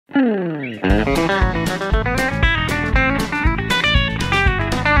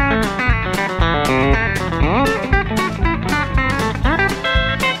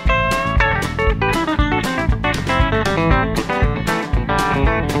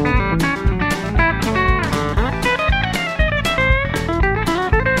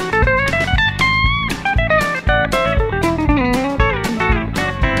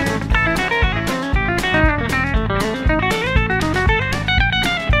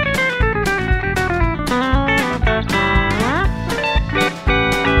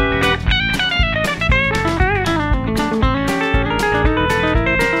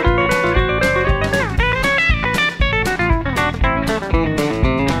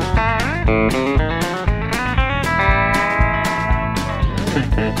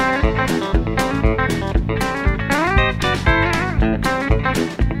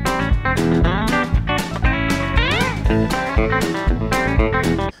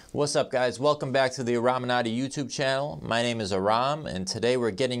What's up guys, welcome back to the Araminati YouTube channel. My name is Aram and today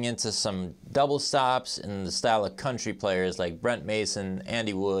we're getting into some double stops in the style of country players like Brent Mason,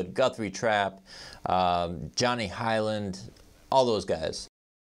 Andy Wood, Guthrie Trapp, Johnny Hiland, all those guys.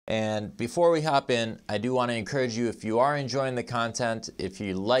 And before we hop in, I do want to encourage you, if you are enjoying the content, if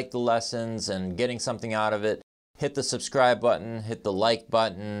you like the lessons and getting something out of it, hit the subscribe button, hit the like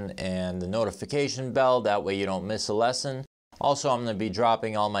button and the notification bell, that way you don't miss a lesson. Also, I'm going to be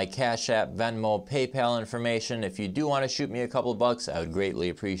dropping all my Cash App, Venmo, PayPal information. If you do want to shoot me a couple bucks, I would greatly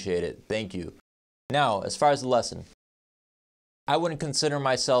appreciate it. Thank you. Now, as far as the lesson, I wouldn't consider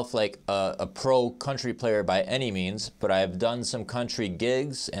myself like a pro country player by any means, but I've done some country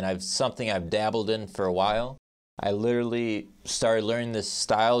gigs and something I've dabbled in for a while. I literally started learning this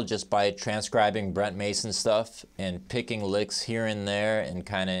style just by transcribing Brent Mason stuff and picking licks here and there and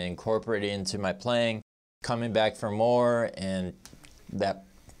kind of incorporating it into my playing, coming back for more, and that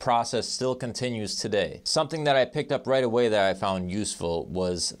process still continues today. Something that I picked up right away that I found useful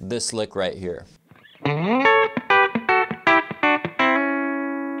was this lick right here.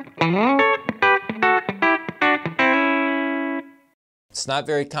 It's not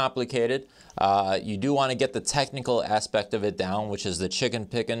very complicated. You do want to get the technical aspect of it down, which is the chicken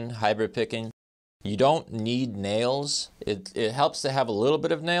picking, hybrid picking. You don't need nails. It helps to have a little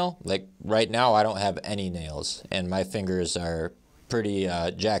bit of nail. Like right now I don't have any nails and my fingers are pretty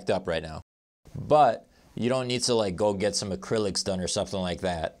jacked up right now. But you don't need to like go get some acrylics done or something like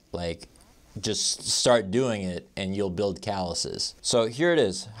that. Like just start doing it and you'll build calluses. So here it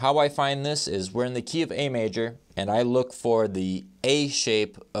is. How I find this is we're in the key of A major and I look for the A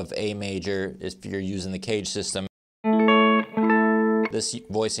shape of A major if you're using the cage system. This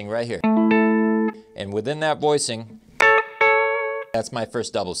voicing right here. And within that voicing, that's my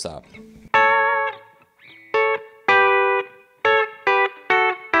first double stop.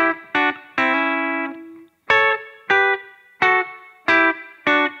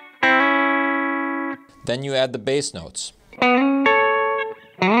 Then you add the bass notes.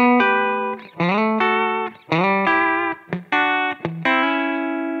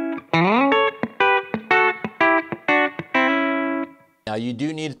 Now you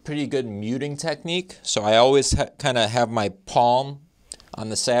do need pretty good muting technique, so I always kind of have my palm on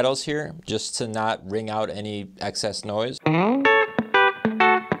the saddles here just to not ring out any excess noise.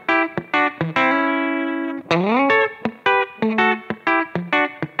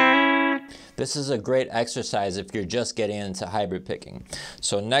 This is a great exercise if you're just getting into hybrid picking.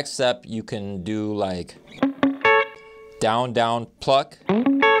 So next step, you can do like down, down, pluck.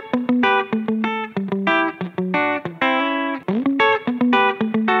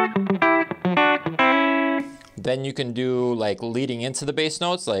 Then you can do like leading into the bass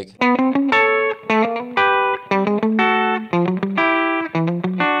notes, like.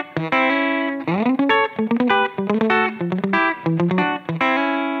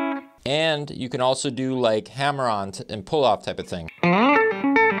 And you can also do like hammer on and pull off type of thing.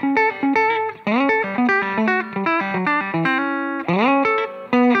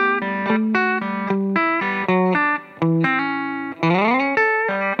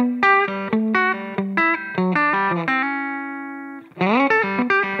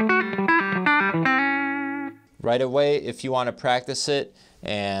 Right away, if you want to practice it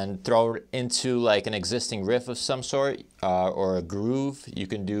and throw it into like an existing riff of some sort or a groove, you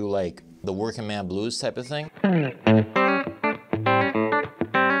can do like the working man blues type of thing.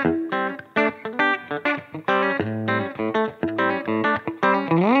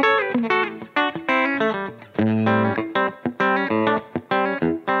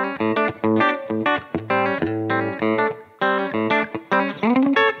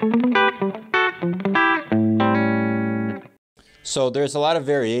 So there's a lot of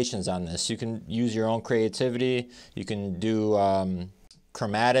variations on this. You can use your own creativity. You can do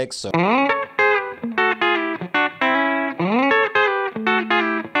chromatics. So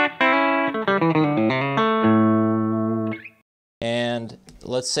and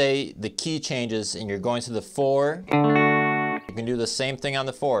let's say the key changes and you're going to the 4. You can do the same thing on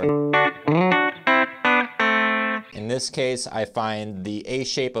the 4. In this case, I find the A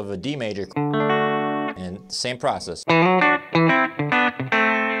shape of a D major and same process.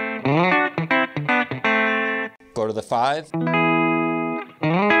 Go to the 5.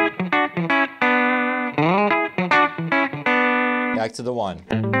 Back to the 1.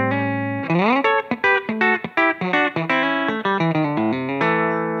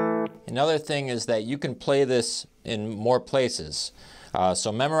 Another thing is that you can play this in more places.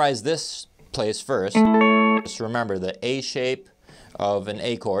 So memorize this place first. Just remember the A shape of an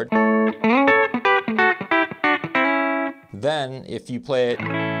A chord. Then if you play it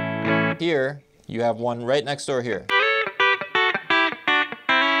here, you have one right next door here.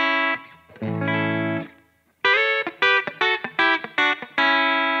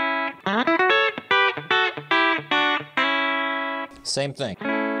 Same thing.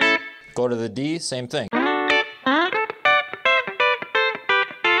 Go to the D, same thing.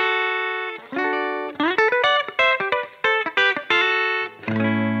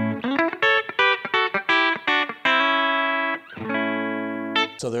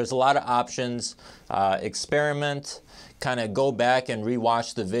 So there's a lot of options. Experiment, kind of go back and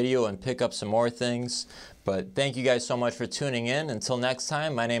rewatch the video and pick up some more things. But thank you guys so much for tuning in. Until next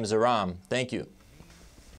time, my name is Aram. Thank you.